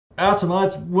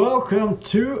Atomites, welcome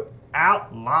to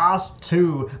Outlast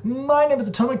 2. My name is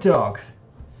Atomic Dog.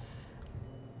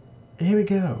 Here we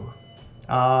go.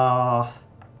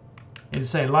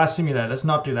 Insane life simulator. Let's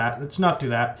not do that. Let's not do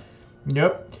that.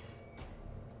 Nope.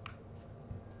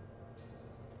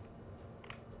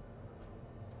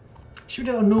 Should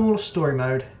we do a normal story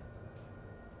mode?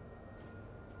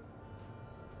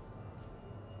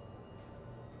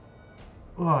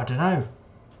 Oh, I don't know.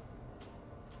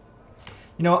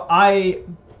 You know,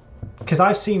 because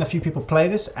I've seen a few people play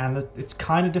this and it's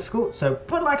kind of difficult. So,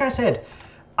 but like I said,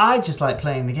 I just like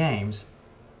playing the games.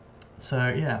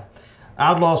 So yeah,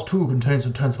 Outlast 2 contains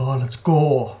intense violence,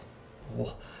 gore,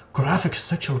 graphic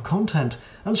sexual content,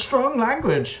 and strong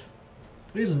language.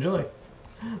 Please enjoy.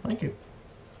 Thank you.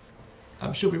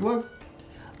 I'm sure we won't.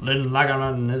 Lynn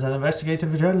Lagerman is an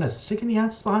investigative journalist seeking the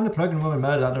answers behind the pregnant woman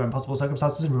murdered under impossible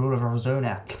circumstances in rural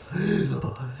Arizona.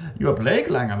 You are Blake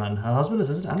Langerman, her husband,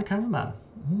 assistant, and a cameraman.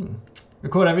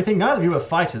 Record everything. Neither of you are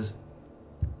fighters.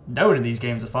 No one in these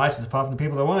games are fighters apart from the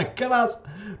people that want to kill us.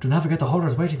 To navigate the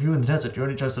horrors waiting for you in the desert, your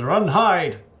only choice is to run,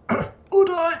 hide, or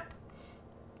die.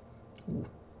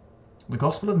 The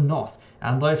Gospel of North,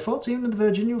 and thy faults even in the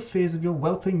virginal fears of your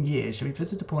whelping years shall be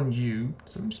visited upon you.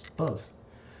 Something just buzz.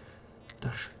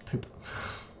 Poop.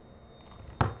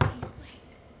 Here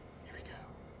we go.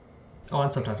 Oh,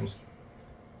 and subtitles.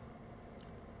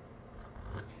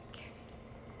 I'm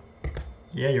scared.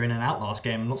 Yeah, you're in an Outlast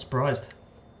game. I'm not surprised.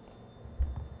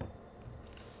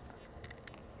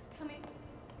 He's coming.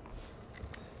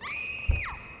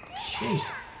 Jeez.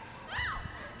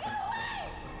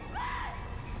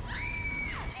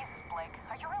 Jesus, Blake,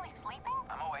 are you really sleeping?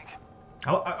 I'm awake.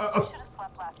 You should have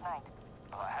slept last night.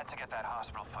 Well, I had to get that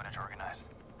hospital footage organized.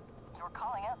 You were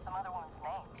calling out some other woman's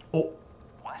name. Oh.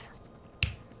 What?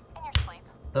 In your sleep.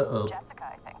 Uh-oh.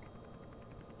 Jessica, I think.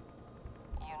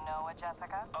 You know a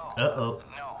Jessica? Oh. Uh-oh.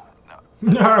 No.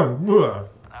 No.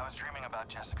 I was dreaming about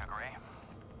Jessica Gray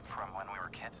from when we were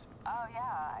kids. Oh,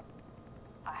 yeah.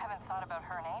 I haven't thought about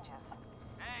her in ages.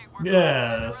 Hey, we're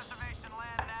Yes. reservation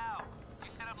land now.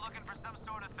 You said I'm looking for some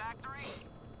sort of factory?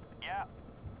 Yeah.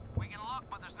 We can look,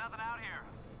 but there's nothing out here.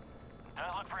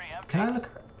 Does look pretty empty. Can I look?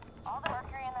 All the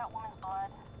mercury in that woman's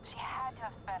blood, she had to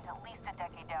have spent at least a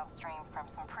decade downstream from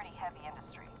some pretty heavy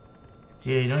industry.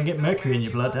 Yeah, you don't get mercury in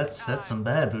your blood. That's some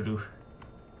bad voodoo.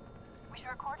 We should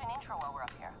record an intro while we're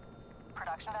up here.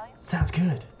 Production values? Sounds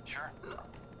good. Sure.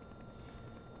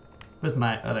 Where's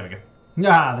my... Oh, there we go.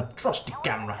 Ah, the trusty No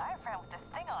camera. diaphragm with this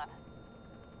thing on.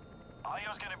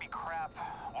 Audio's gonna be crap.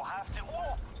 We'll have to.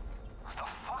 Whoa! The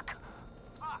fuck?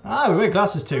 Ah, we wear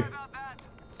glasses too. Sorry about that.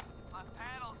 My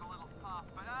panel's a little soft,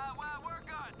 but well, we're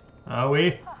good. Are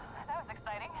we? That was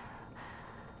exciting.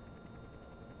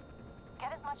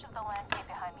 Get as much of the landscape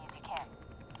behind me as you can.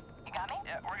 You got me?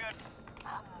 Yeah, we're good.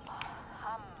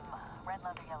 Red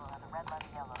leather, yellow leather, red leather,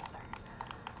 yellow leather.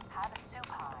 Have a soup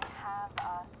pie, have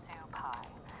a soup pie.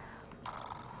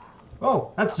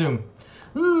 Oh, that's Zoom.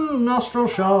 Nostril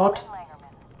shot. Lynn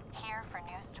Langerman, here for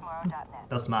newstomorrow.net.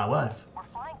 That's my wife. We're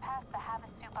flying past the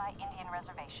Havasupai Indian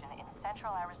Reservation in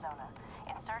central Arizona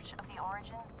in search of the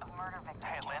origins of murder victims.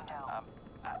 Hey, Lynn.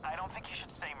 I don't think you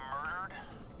should say murdered.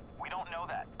 We don't know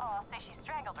that. Oh, I'll say she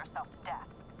strangled herself to death.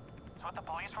 It's what the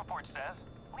police report says.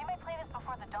 We may play this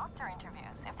before the doctor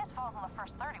interviews. If this falls on the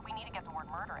first 30, we need to get the word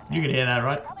murder in there. You can hear that, We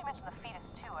right? should probably mention the fetus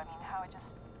too. I mean, how it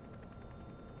just...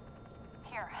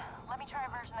 Here, let me try a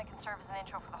version that can serve as an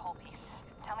intro for the whole piece.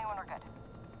 Tell me when we're good.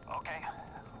 Okay.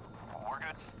 We're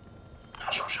good.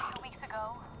 Nostril shot. 2 weeks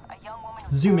ago, a young woman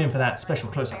was Zoom in found for that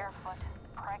special close-up. barefoot,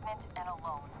 pregnant, and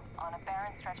alone on a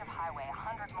barren stretch of highway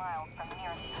 100 miles from the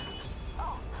nearest...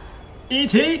 Oh,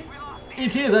 E.T.?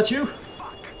 E.T., is that you?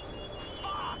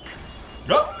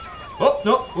 Oh, oh,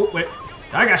 no, oh, wait.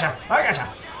 I gotcha, I gotcha.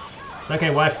 It's okay,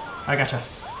 wife, I gotcha.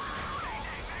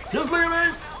 Just look at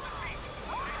me.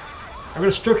 I'm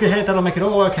gonna stroke your head, that'll make it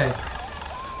all okay.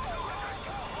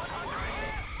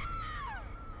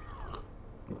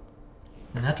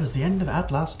 And that was the end of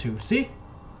Outlast 2. See?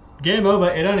 Game over,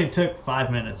 it only took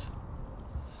 5 minutes.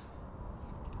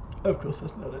 Of course,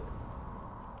 that's not it.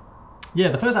 Yeah,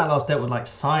 the first Outlast dealt with like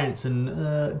science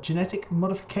and genetic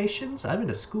modifications. I've been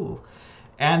to school.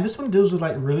 And this one deals with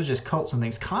like religious cults and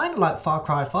things. Kind of like Far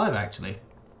Cry 5 actually.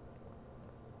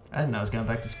 I didn't know I was going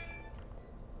back to school.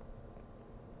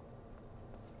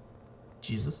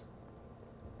 Jesus.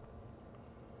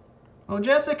 Oh,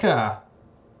 Jessica!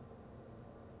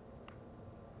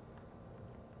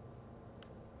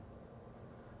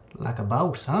 Like a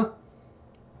boss, huh?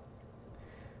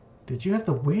 Did you have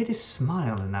the weirdest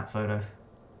smile in that photo?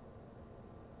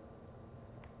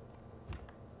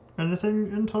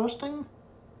 Anything interesting?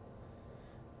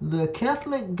 The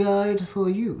Catholic Guide for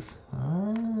Youth.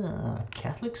 Ah,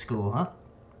 Catholic school, huh?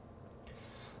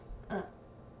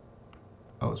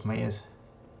 Oh, it's my ears.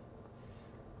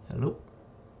 Hello?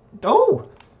 Oh!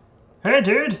 Hey,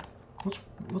 dude!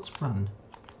 What's wrong?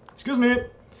 Excuse me!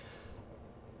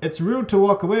 It's rude to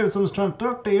walk away when someone's trying to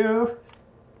talk to you.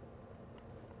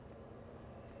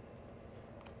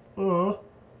 Oh.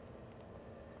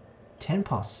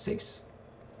 6:10? Is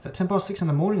that 6:10 in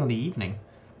the morning or the evening?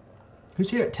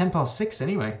 Who's here at 6:10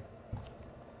 anyway?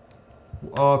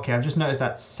 Okay, I've just noticed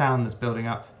that sound that's building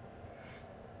up.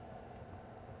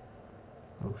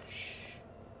 Oh, shh.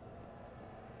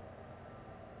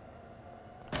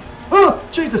 Oh,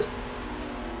 Jesus!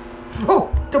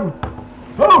 Oh, double!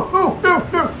 Oh, no!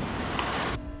 We're not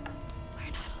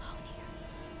alone here.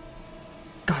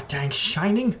 God dang,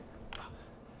 Shining!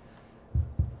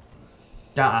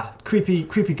 Yeah, creepy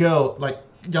girl, like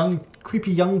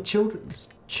creepy young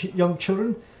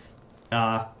children.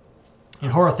 In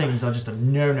horror things are just a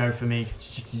no for me. It's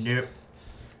just nope.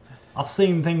 I've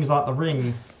seen things like The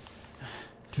Ring.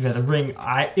 To be fair, The Ring,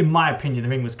 in my opinion, The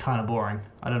Ring was kind of boring.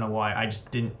 I don't know why. I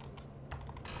didn't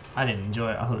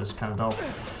enjoy it. I thought it was kind of dull.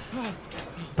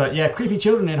 But yeah, creepy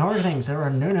children in horror things, they're a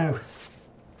no.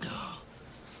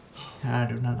 I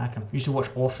do not like them. You should watch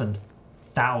Orphan.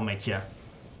 That will make you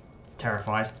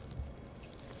terrified.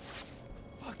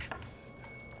 Fuck.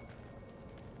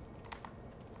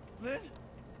 Lynn?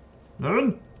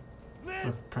 Lynn?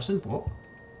 Lynn? Pressing what?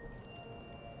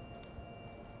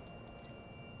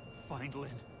 Find Lynn.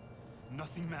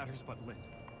 Nothing matters but Lynn.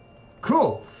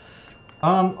 Cool.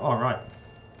 Alright.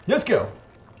 Let's go.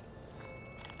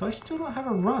 Do I still not have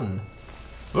a run?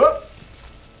 Whoop!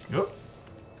 Yup.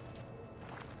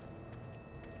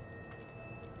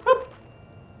 Whoop!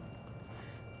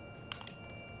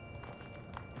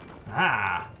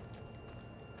 Ah!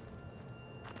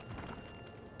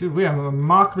 Dude, we are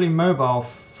remarkably mobile.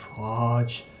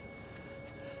 Fudge.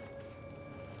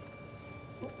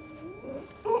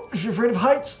 Oh, if you're afraid of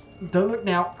heights, don't look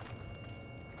now.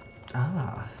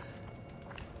 Ah.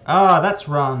 Ah, that's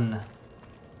run.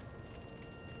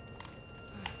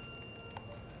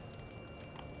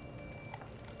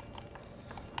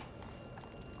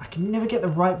 I can never get the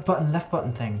right button, left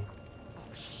button thing.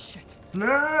 Oh, shit.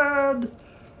 Lad!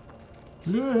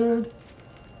 Lad! No,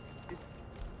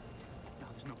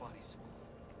 there's no bodies.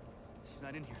 She's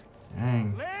not in here.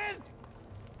 Dang. Lynn!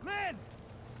 Lynn!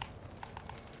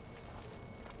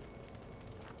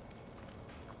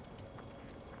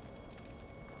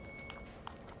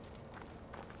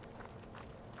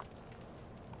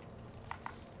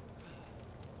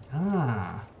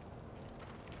 Ah.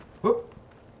 Whoop.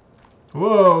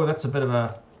 Whoa, that's a bit of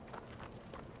a...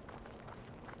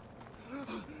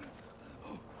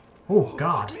 Oh,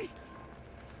 God.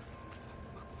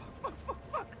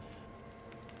 Fuck.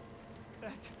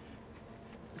 That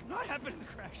did not happen in the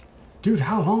crash. Dude,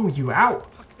 how long were you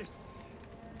out? Fuck this.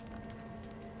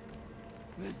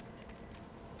 Lynn.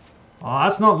 Oh,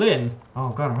 that's not Lynn. Oh,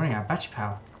 God, I'm running out of battery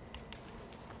power.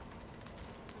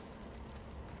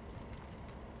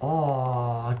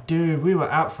 Oh, dude, we were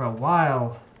out for a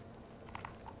while.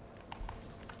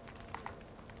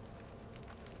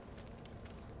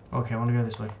 Okay, I want to go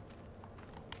this way.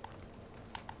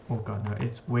 Oh god, no,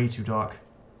 it's way too dark.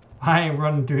 I ain't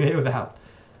running through here without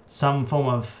some form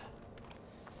of...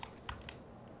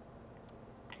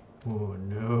 Oh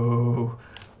no.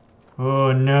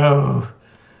 Oh no.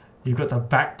 You've got the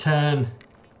back turn.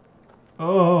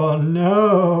 Oh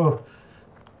no.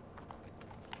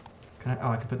 Can I...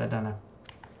 Oh, I can put that down now.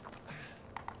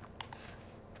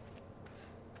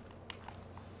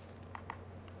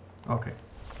 Okay.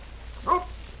 Oh!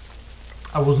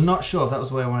 I was not sure if that was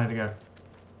the way I wanted to go.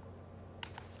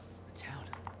 The town.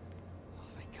 Oh,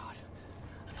 thank God.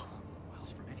 I thought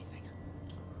miles from anything.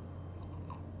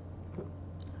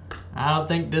 I don't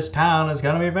think this town is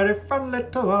going to be very friendly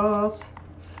to us.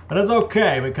 But it's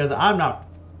okay, because I'm not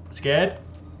scared.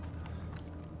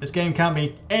 This game can't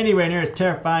be anywhere near as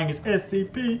terrifying as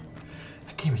SCP.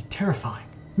 That game is terrifying.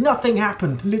 Nothing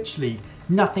happened, literally.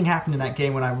 Nothing happened in that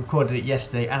game when I recorded it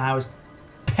yesterday, and I was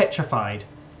petrified.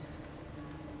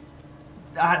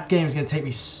 That game is going to take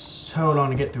me so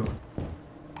long to get through.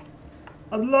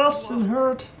 I'm lost and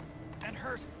hurt. And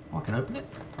hurt. Oh, I can open it?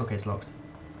 Okay, it's locked.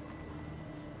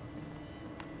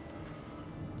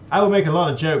 I will make a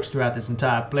lot of jokes throughout this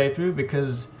entire playthrough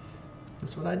because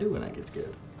that's what I do when I get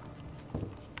scared.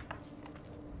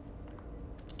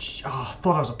 Oh, I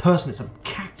thought I was a person. It's a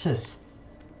cactus.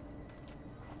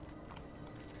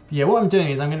 Yeah, what I'm doing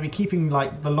is I'm going to be keeping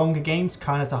like the longer games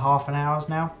kind of to half an hour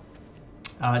now.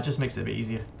 It just makes it a bit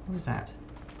easier. What is that?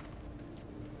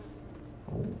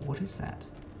 Oh. what is that?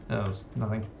 Oh, it's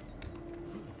nothing.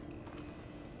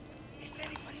 Is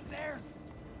anybody there?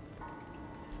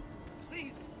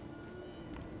 Please.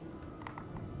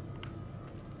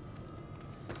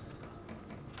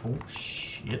 Oh,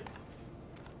 shit.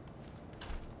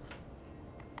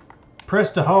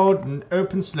 Press to hold and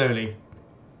open slowly.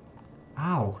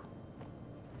 Ow.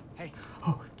 Hey.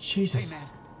 Oh, Jesus. Hey, man.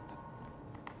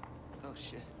 Oh,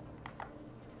 shit.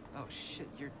 Oh, shit,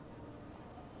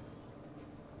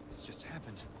 This just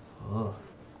happened. Oh.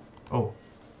 Oh.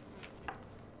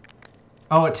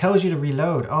 Oh, it tells you to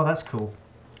reload. Oh, that's cool.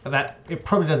 It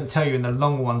probably doesn't tell you in the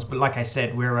long ones, but like I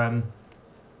said, we're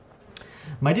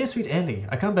my dear sweet Ellie,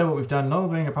 I can't bear what we've done, nor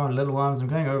bring upon little ones. I'm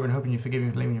going over and hoping you forgive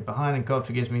me for leaving you behind, and God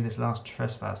forgives me this last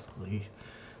trespass.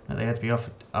 That they had to be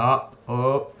offered up.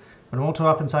 Oh. But I'm all tore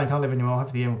up inside, can't live anymore.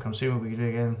 Hopefully the end will come soon. We can do it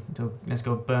again until let's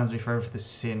go burns me forever for this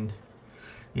sin.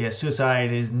 Yeah,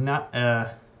 suicide is not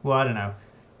well, I don't know.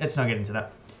 Let's not get into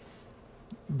that.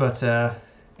 But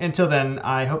until then,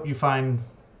 I hope you find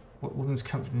what woman's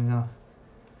comforting now.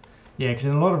 Yeah, because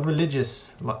in a lot of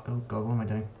religious, like, oh god, what am I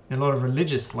doing? In a lot of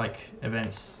religious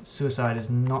events, suicide is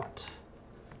not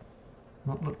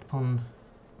looked upon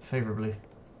favorably,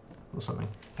 or something.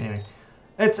 Anyway,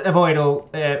 let's avoid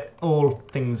all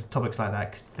things, topics like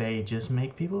that, because they just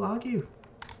make people argue.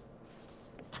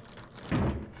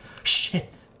 Shit!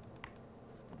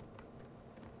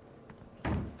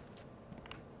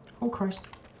 Oh Christ!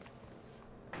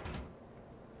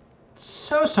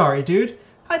 So sorry, dude.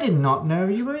 I did not know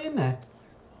you were in there.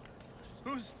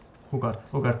 Who's... Oh god,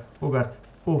 oh god, oh god.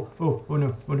 Oh, oh, oh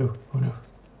no, oh no, oh no.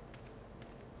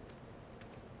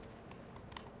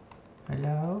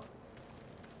 Hello?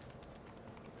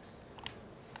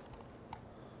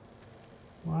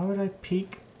 Why would I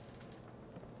peek?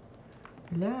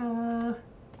 Hello?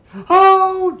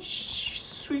 Oh,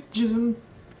 sweet jism.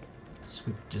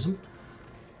 Sweet jism.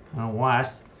 Oh,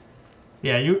 was.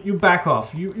 Yeah, you back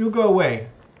off. You go away.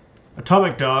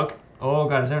 Atomic dog. Oh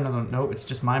god, is there another one? No, it's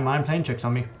just my mind playing tricks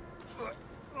on me.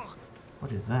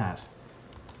 What is that?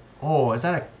 Oh, is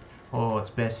that a... Oh, it's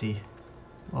Bessie.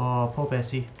 Oh, poor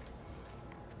Bessie.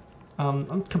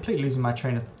 I'm completely losing my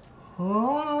train of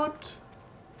thought.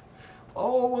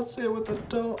 Oh, what's it with the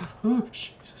doll? Oh,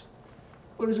 Jesus.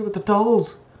 What is it with the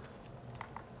dolls?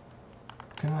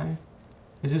 Can I...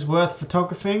 Is this worth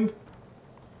photographing?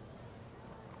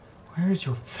 Where is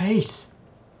your face?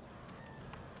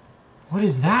 What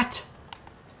is that?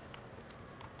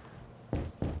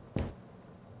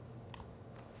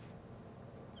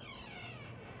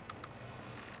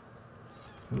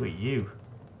 Who are you?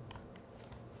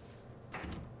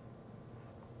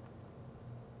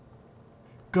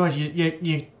 God,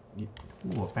 you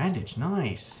ooh, a bandage,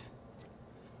 nice.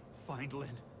 Find Lynn.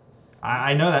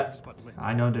 I know that.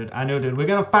 I know, dude. We're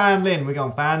gonna find Lynn. We're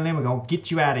gonna find Lynn. We're gonna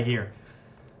get you out of here.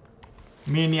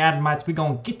 Me and the Atomites, we're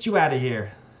gonna get you out of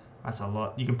here. That's a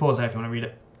lot. You can pause that if you want to read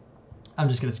it. I'm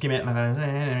just gonna skim it.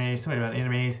 Enemies, something about the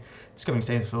enemies. Discovering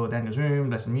stains floor Daniel's room.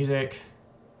 Lesson music.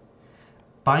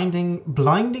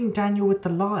 Blinding Daniel with the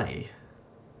lie.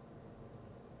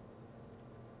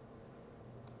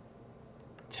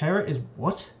 Terror is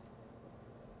what?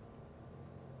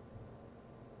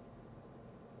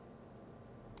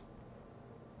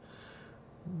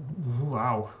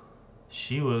 Wow.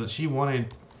 She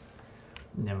wanted...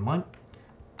 Never mind.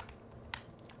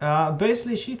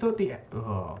 Basically she thought the...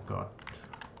 Oh god.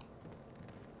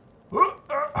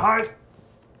 Hide!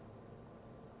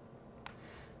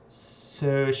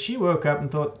 So she woke up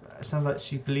and thought... It sounds like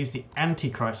she believes the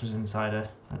Antichrist was inside her.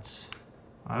 That's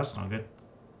not good.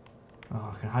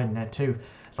 Oh, I can hide in there too.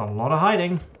 There's a lot of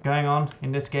hiding going on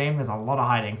in this game. There's a lot of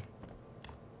hiding.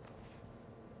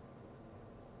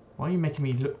 Why are you making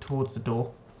me look towards the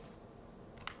door?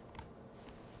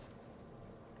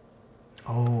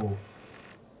 Oh.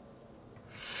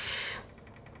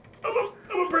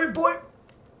 I'm a brave boy.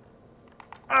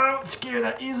 I don't scare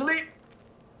that easily.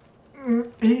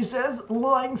 He says,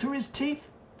 lying through his teeth.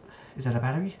 Is that a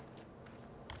battery?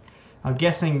 I'm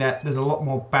guessing that there's a lot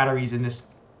more batteries in this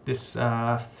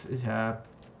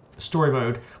story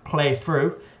mode play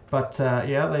through, but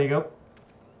yeah, there you go.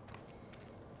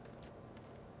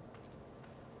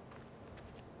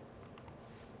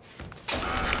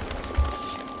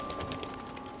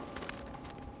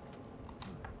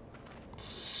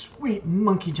 Sweet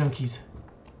monkey junkies.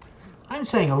 I'm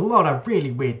saying a lot of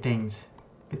really weird things.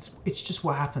 It's just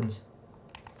what happens.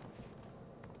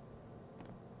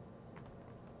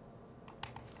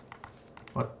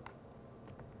 What?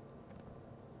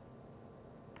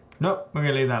 Nope, we're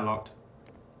gonna leave that locked.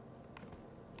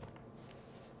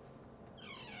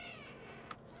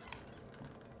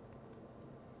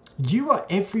 You are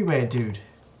everywhere, dude.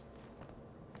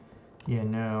 Yeah,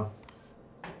 no.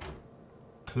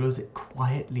 Close it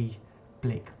quietly,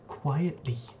 Blake.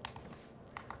 Quietly.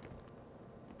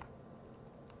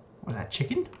 What is that,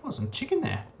 chicken? Oh, some chicken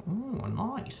there.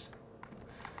 Oh, nice.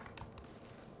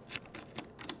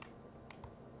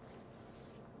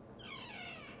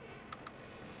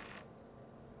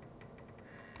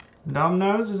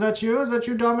 Domino's, is that you? Is that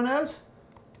you, Domino's?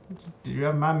 Did you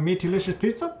have my meaty-licious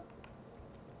pizza?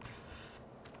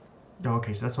 Oh,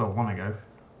 okay, so that's where I want to go.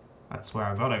 That's where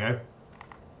I gotta go.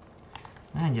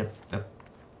 Man, the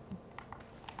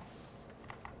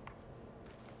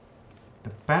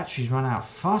batteries run out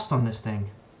fast on this thing.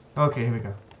 Okay, here we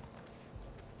go.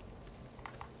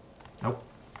 Nope.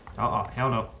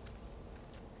 Hell no.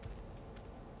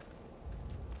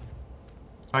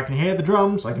 I can hear the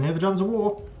drums. I can hear the drums of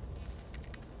war.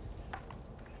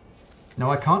 No,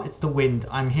 I can't. It's the wind.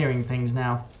 I'm hearing things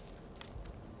now.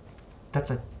 That's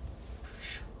a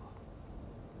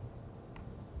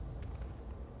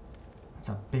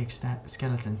big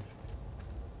skeleton.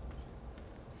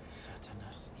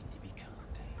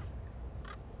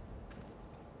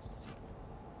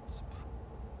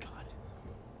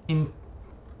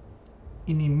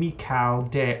 Inimikal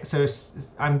de. So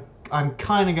I'm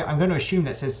going to assume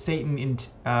that says Satan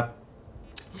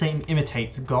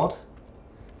imitates God.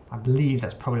 I believe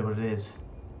that's probably what it is.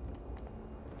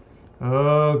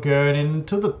 Oh, going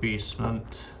into the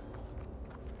basement.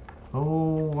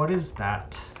 Oh, what is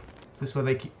that? Is this where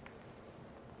they keep?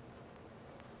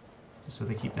 Is this where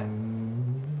they keep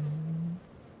them?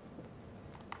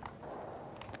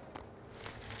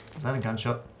 Is that a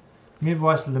gunshot?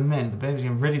 Midwife's lament. The baby's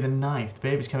getting ready the knife. The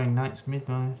baby's coming night's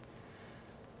midnight.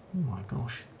 Oh my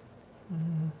gosh.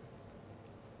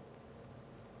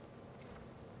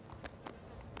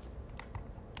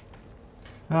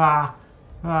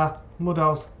 More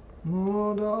dolls.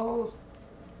 More dolls.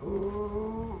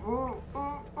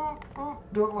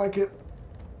 Don't like it.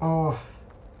 Oh.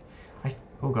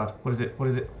 Oh god. What is it? What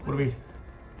is it? What are we?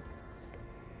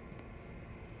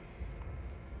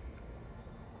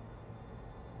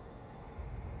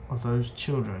 Are those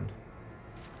children?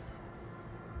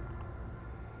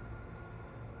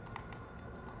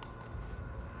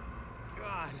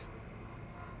 God.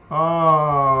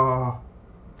 Oh.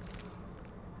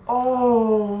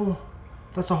 Oh.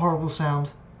 That's a horrible sound.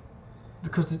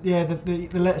 Because the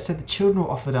letter said the children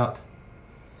were offered up.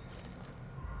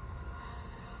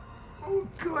 Oh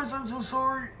guys, I'm so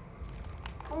sorry.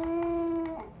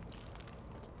 Oh.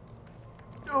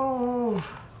 Oh.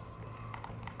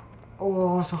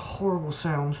 Oh, that's a horrible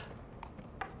sound.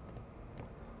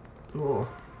 Oh.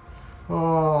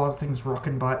 Oh, the thing's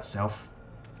rocking by itself.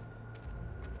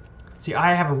 See,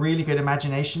 I have a really good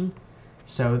imagination,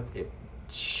 so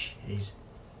jeez.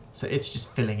 So it's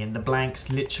just filling in the blanks.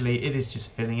 Literally, it is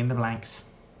just filling in the blanks.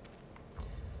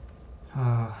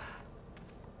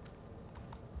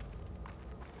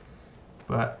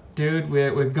 But dude,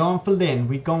 we're going for Lynn.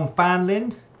 We gonna find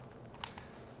Lynn.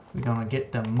 We're gonna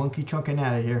get the monkey trunking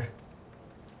out of here.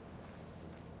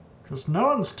 Cause no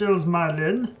one steals my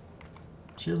Lynn.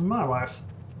 She's my wife.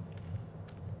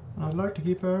 And I'd like to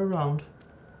keep her around.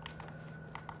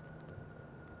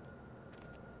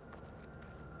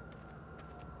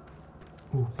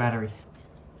 Ooh, battery.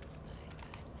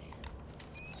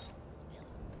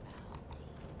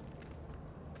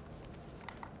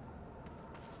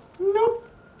 Nope.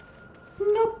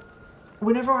 Nope.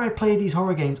 Whenever I play these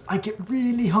horror games, I get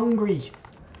really hungry.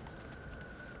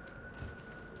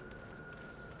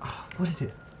 What is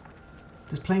it?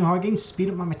 Does playing horror games speed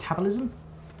up my metabolism?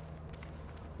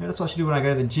 Yeah, that's what I should do when I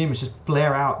go to the gym, is just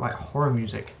blare out like horror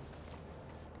music.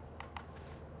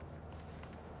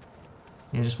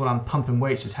 Yeah, just while I'm pumping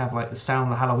weights, just have like the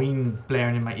sound of Halloween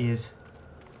blaring in my ears.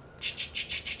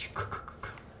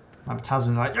 My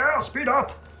metabolism is like, yeah, speed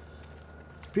up!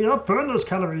 Speed up, burn those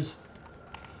calories.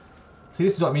 See,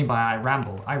 this is what I mean by I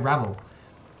ramble. I rabble.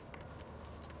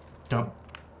 Don't.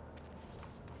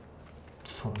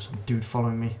 Thought there was some dude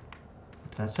following me.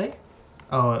 What did that say?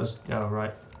 Oh, it was. Oh,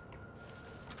 right.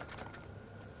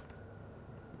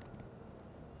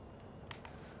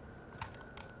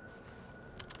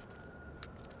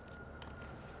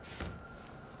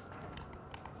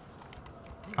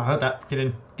 I heard that. Get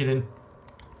in. Get in.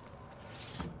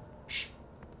 Shh.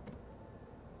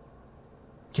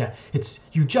 Yeah, it's.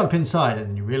 You jump inside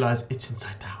and you realize it's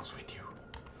inside the house with you.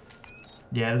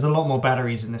 Yeah, there's a lot more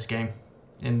batteries in this game.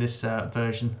 In this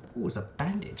version. Oh, it's a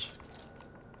bandage.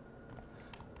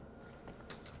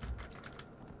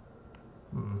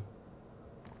 Hmm.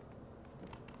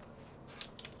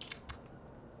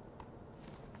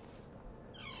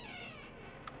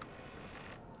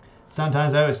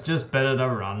 Sometimes though, it's just better to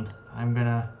run. I'm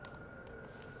gonna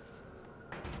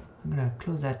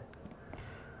close that.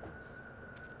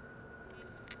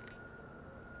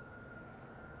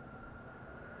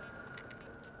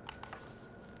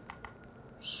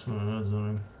 So that's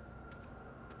something.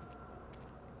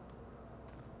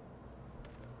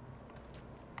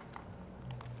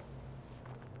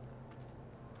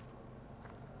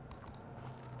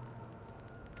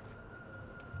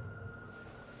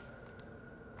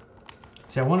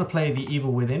 See, I want to play The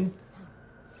Evil Within,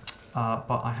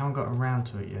 but I haven't got around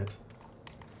to it yet.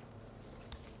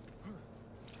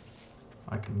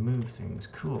 I can move things,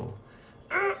 cool.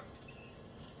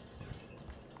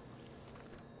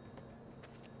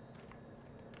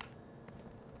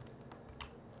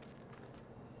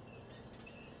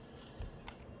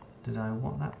 Did I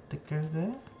want that to go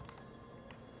there?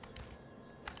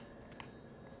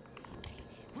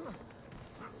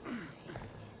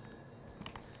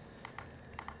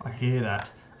 I hear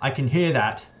that. I can hear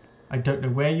that. I don't know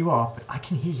where you are, but I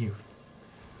can hear you.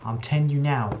 I'm telling you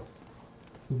now.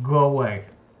 Go away.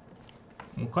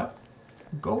 Okay?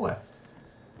 Go away.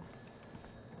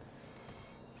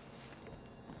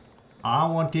 I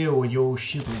don't want to deal with your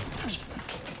shit.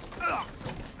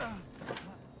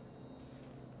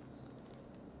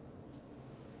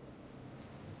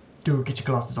 Dude, get your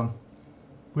glasses on.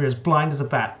 We're as blind as a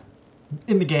bat.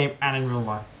 In the game and in real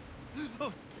life.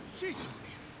 Oh, Jesus!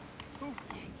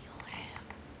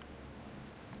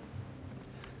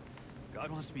 God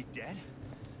wants me dead?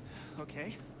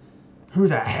 Okay. Who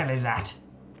the hell is that?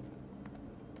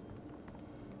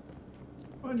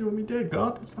 Why do you want me dead,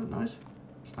 God? That's not nice.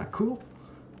 It's not cool.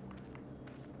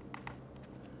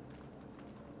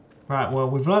 Right, well,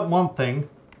 we've learnt one thing.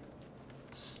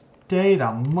 Stay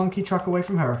that monkey truck away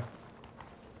from her.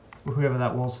 Or whoever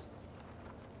that was.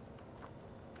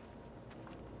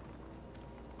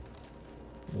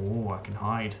 Oh, I can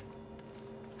hide.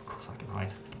 Of course I can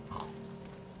hide.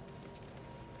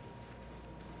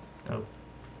 Oh.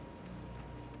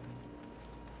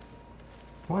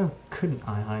 Why couldn't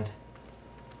I hide?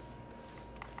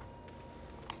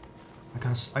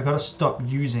 I gotta stop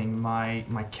using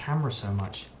my camera so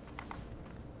much.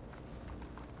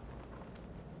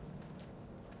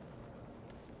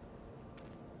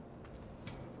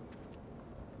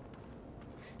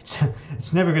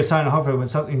 It's never a good sign to hover when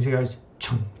something goes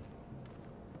chung.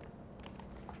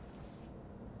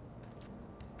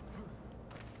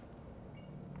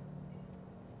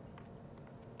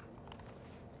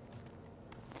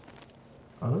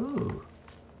 Oh.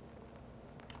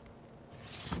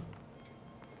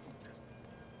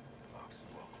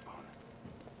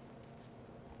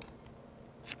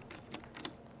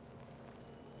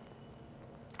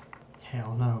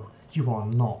 Hell no, you are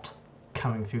not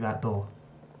coming through that door.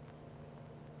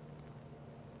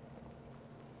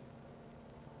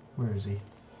 Where is he?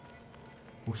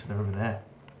 Oh, so they're over there.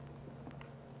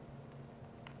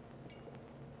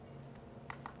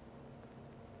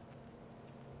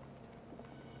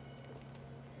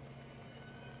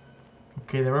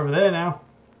 Okay, they're over there now.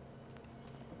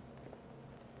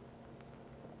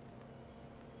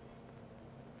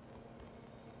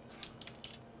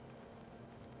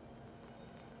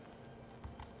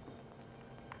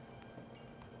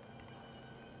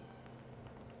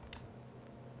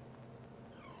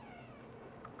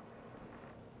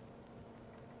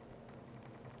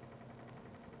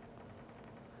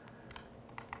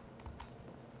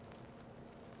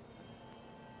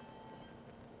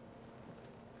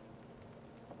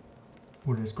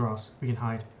 Oh, there's grass. We can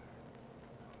hide.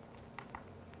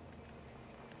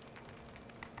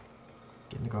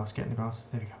 Get in the grass, get in the grass.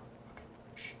 There we go. Okay.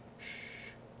 Shh, shh,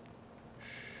 shh.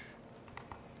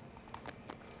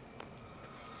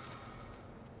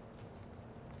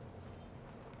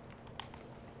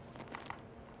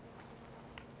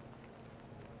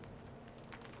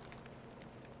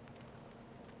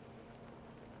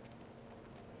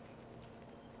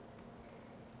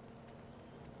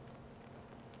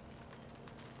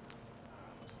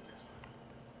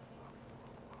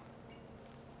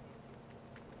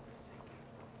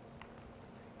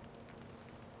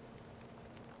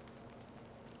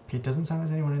 Okay, it doesn't sound like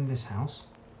there's anyone in this house.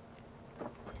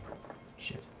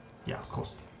 Shit. Yeah, of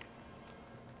course.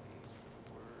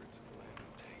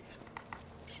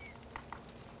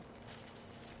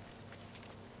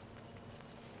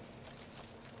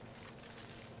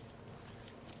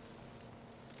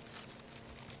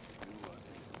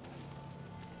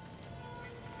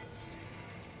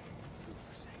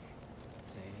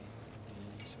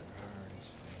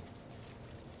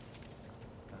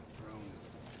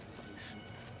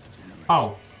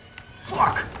 Oh,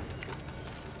 fuck!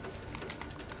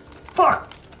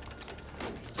 Fuck!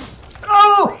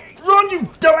 Oh! Run, you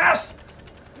dumbass!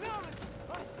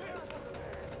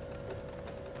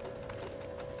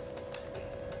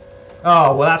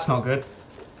 Oh, well, that's not good.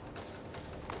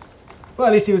 Well,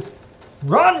 at least he was...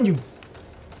 Run, you...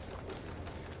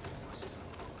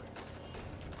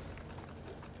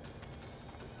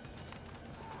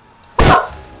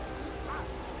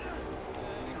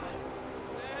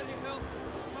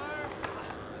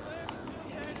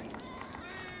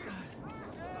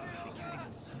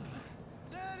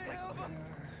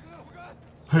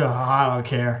 I don't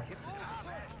care.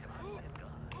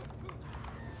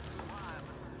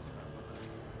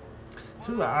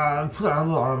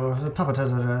 Papa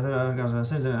tells her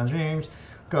sins in her dreams.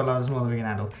 God loves us more than we can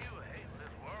handle.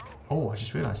 Oh, I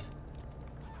just realised.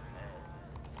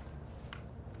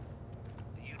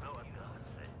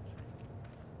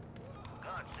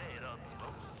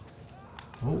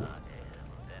 Oh.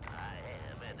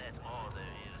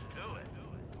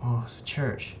 Oh, it's a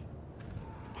church.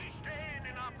 We stand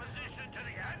in opposition to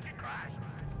the Antichrist.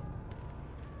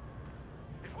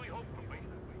 If we hope to be,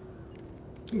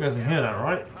 You guys can hear that,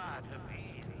 right? try to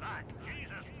be like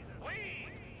Jesus. We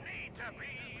need to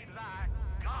be like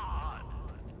God.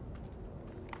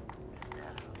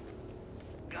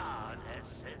 God has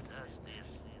sent us this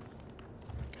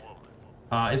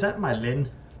woman. Is that my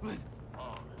Lynn? Like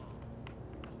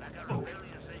a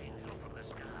rebellious angel from the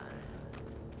sky.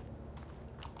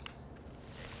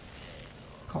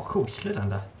 Oh, cool, he slid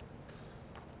under.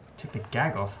 Took the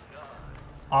gag off.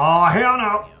 Oh, hell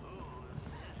no!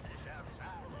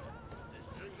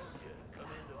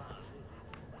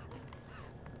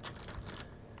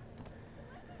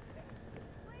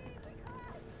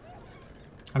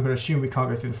 I'm going to assume we can't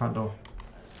go through the front door.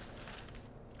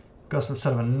 Goes to the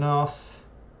side of a north.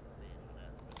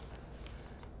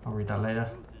 I'll read that later.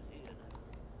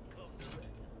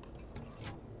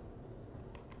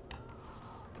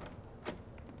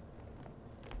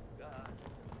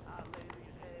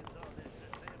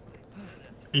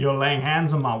 You're laying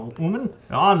hands on my woman?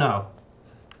 Oh no.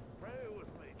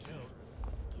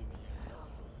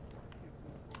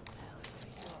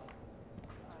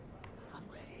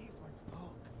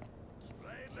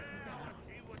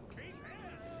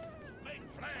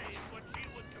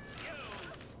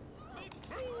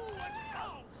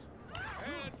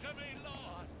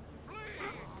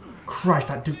 Christ,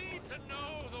 that dude.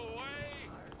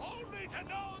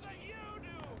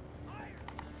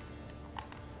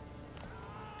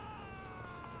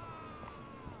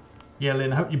 Yeah,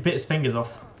 Lynn, I hope you bit his fingers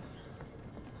off.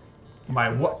 By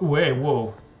what way?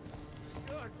 Whoa.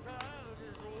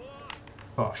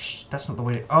 Oh, shh, that's not the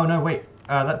way. Oh, no, wait.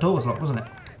 That door was locked, wasn't it?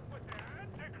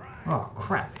 Oh,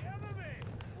 crap.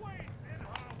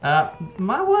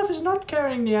 My wife is not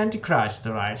carrying the Antichrist,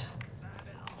 alright?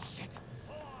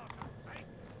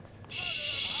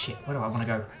 Shit, where do I want to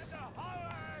go?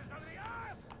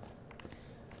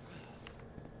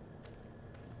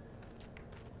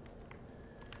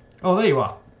 Oh, there you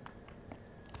are.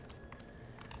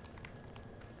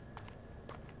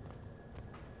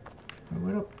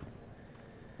 Where do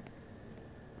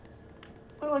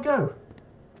I go?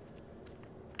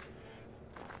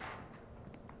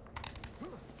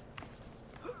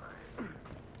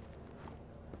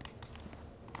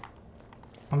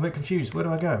 I'm a bit confused. Where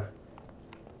do I go?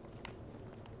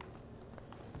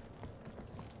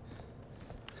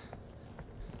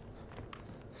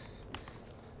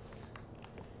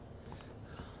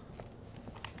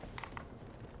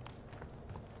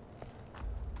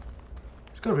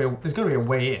 There's got to be a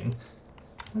way in.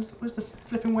 Where's the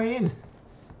flipping way in?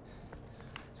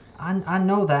 I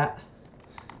know that.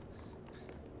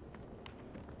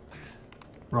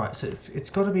 Right, so it's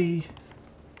got to be.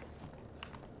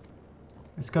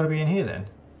 It's got to be in here then.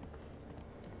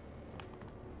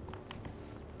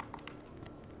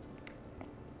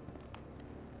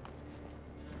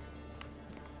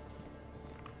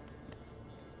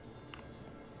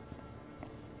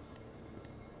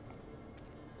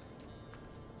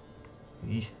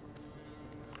 Eesh.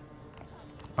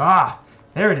 Ah,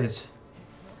 there it is.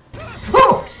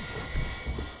 Oh!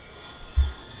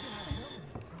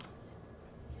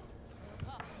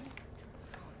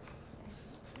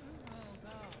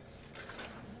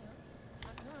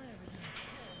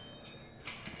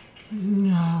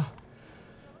 No.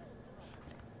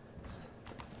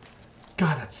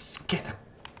 God, that scared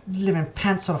the living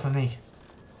pants off of me.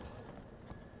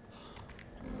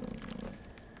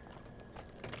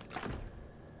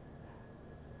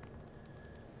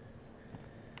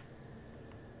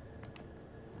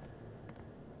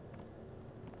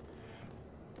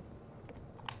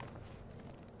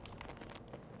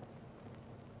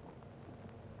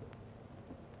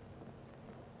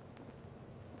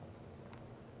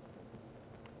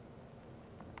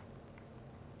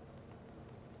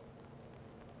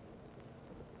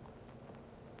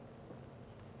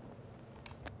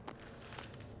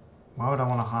 Why would I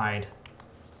want to hide?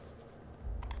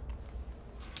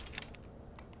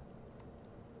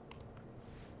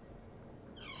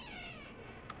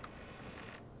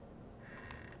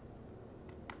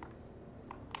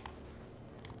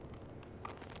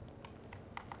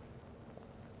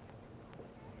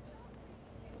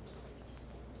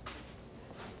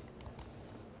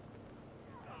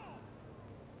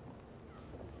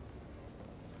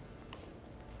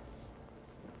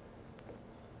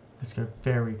 Let's go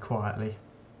very quietly.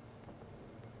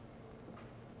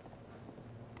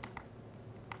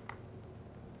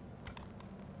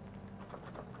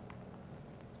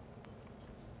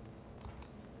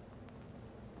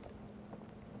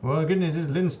 Well, good news is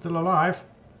Lynn's still alive.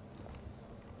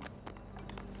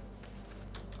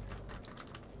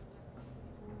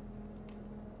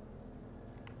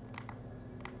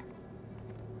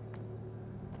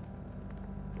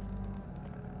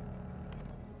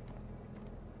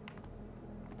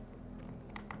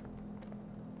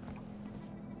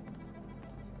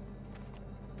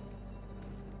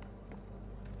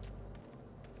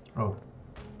 Oh.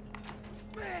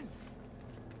 Lynn!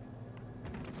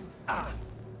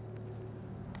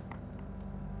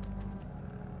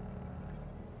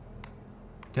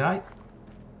 Did I?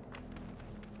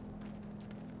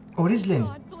 Oh, it is Lynn.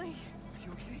 God, Blake. Are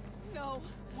you okay? No,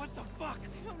 What the fuck?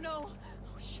 I don't know.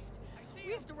 Oh shit.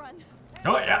 We have to run.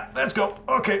 Oh yeah, let's go.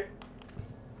 Okay.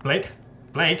 Blake.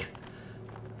 Blake.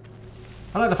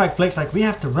 I like the fact Blake's like, we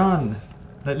have to run.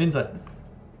 That Lynn's like,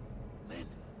 Lynn.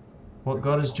 what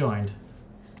God has joined.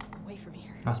 Away from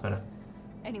here. That's better.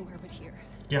 Anywhere but here.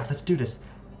 Yeah, let's do this.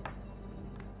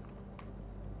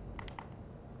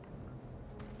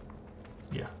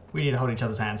 Yeah, we need to hold each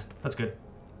other's hands. That's good.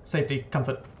 Safety,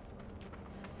 comfort.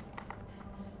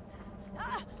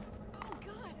 Ah! Oh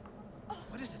god. Oh,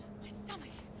 What is it? my stomach.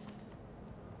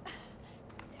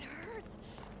 It hurts.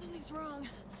 Something's wrong.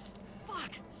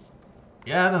 Fuck.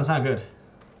 Yeah, that doesn't sound good.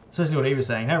 Especially what he was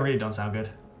saying. That really don't sound good.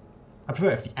 I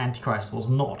prefer if the Antichrist was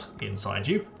not inside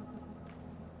you.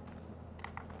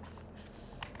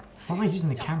 Why am I using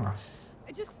the camera?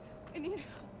 I need.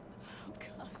 Oh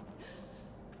god.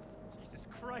 Jesus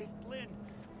Christ, Lynn.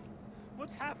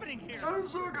 What's happening here? I'm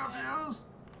so confused.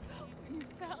 When you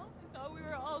fell, I thought we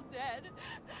were all dead.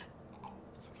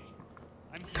 It's okay.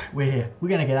 I'm here. We're here. We're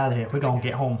gonna get out of here. We're gonna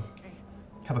get home. Okay.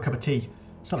 Have a cup of tea.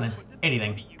 Something.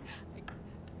 Anything.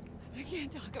 I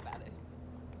can't talk about it.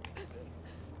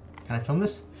 Can I film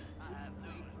this?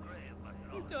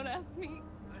 Please don't ask me.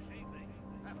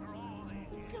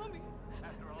 They're coming.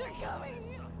 They're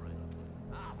coming.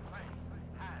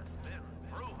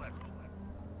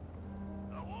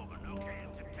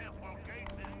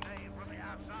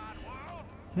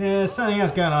 Yeah, something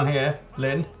else going on here,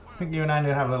 Lynn. I think you and I need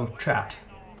to have a little chat.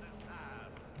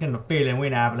 I'm getting a feeling we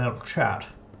need to have a little chat.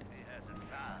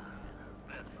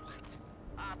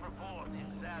 I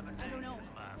don't know.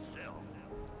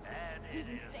 He's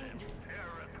insane.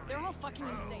 They're all fucking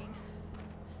insane.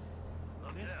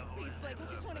 Please, Blake, I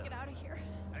just want to get out of here.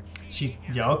 She's...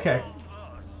 yeah, okay.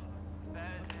 What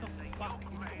the fuck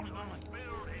is going on?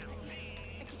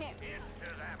 I can't.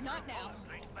 Not now.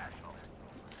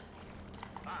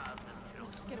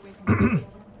 Let's just get away from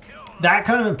this place. That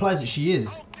kind of implies that she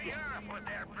is.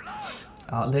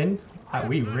 Lynn,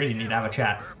 we really need to have a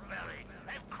chat.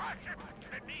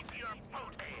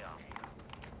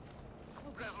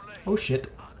 Oh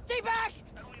shit. Stay back!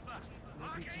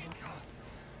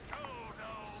 I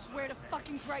swear to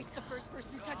fucking Christ, the first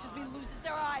person who touches me loses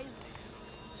their eyes.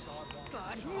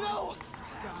 God, no!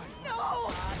 God,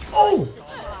 no! Oh!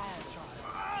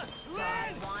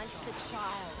 God wants the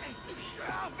child. Get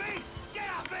off me! Get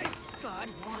off me! God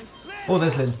wants. Oh,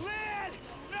 there's Lynn. Lynn!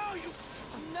 No, you...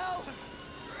 No!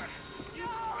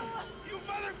 You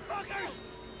motherfuckers!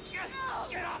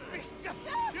 Get off me! You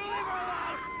leave her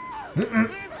alone!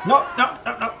 No, no,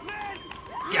 no, no.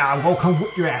 Yeah, well, come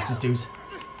whoop your asses, dudes.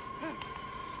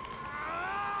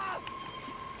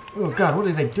 Oh god, what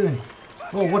are they doing?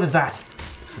 Oh, what is that?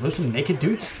 Are those some naked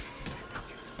dudes?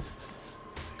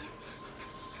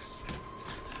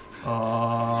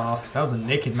 Oh, that was a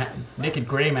naked man, naked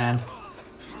grey man.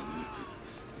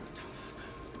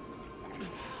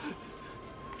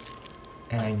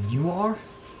 And you are?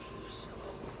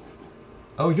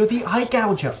 Oh, you're the eye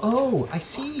gouger. Oh, I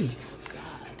see.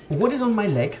 What is on my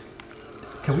leg?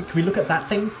 Can we look at that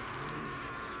thing?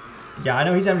 Yeah, I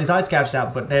know he's having his eyes gouged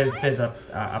out, but there's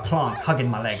a plant hugging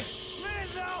my leg. Lynn,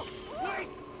 no! Wait!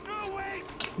 No, wait!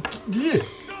 Yeah.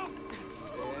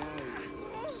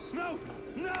 No!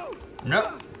 No!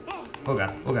 No. Oh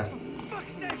god. Oh god.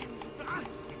 Fuck's sake!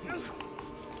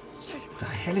 What the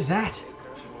hell is that?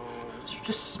 It's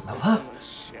just smell her?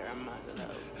 Share my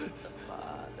love with the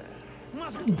Father.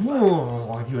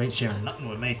 Whoa, you ain't sharing nothing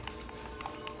with me.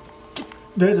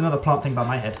 There's another plant thing by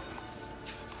my head.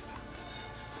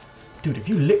 Dude, if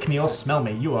you lick me or smell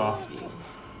me, you're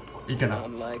gonna...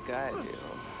 Not like I do.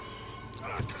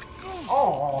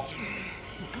 Oh,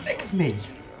 lick me.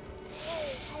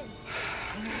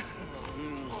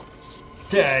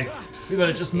 Dang, we would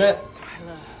have just met. Yes,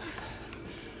 my love.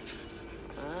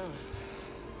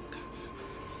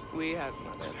 We have,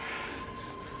 Mother.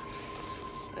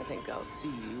 I think I'll see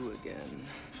you again.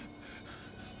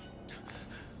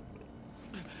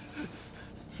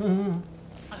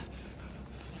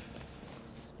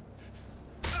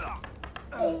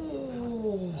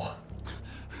 Oh.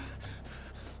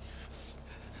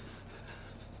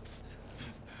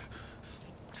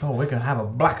 Oh, we're gonna have a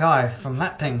black eye from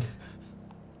that thing.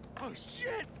 Oh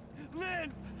shit!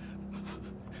 Lynn!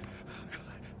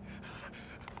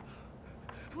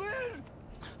 Lynn!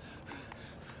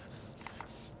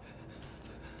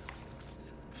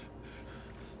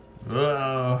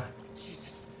 Whoa.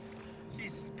 Jesus.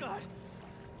 Jesus, God.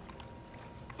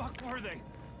 Fuck were they?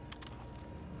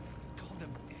 Called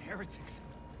them heretics.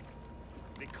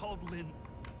 They called Lynn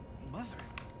Mother.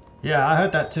 Yeah, I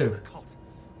heard that It's too. a cult.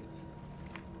 It's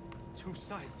two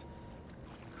sides.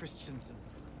 Christians and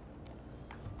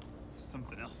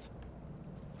something else.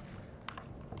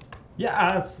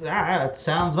 Yeah, that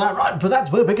sounds about right. But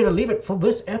that's where we're going to leave it for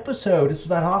this episode. This was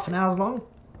about half an hour long.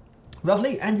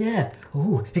 Lovely, and yeah,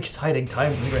 ooh, exciting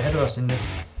times that are ahead of us in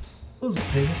this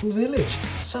beautiful village.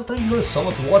 So thank you so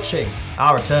much for watching.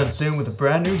 I'll return soon with a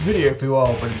brand new video for you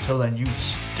all, but until then, you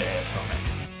stay from it.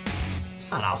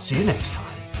 And I'll see you next time.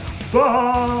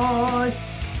 Bye!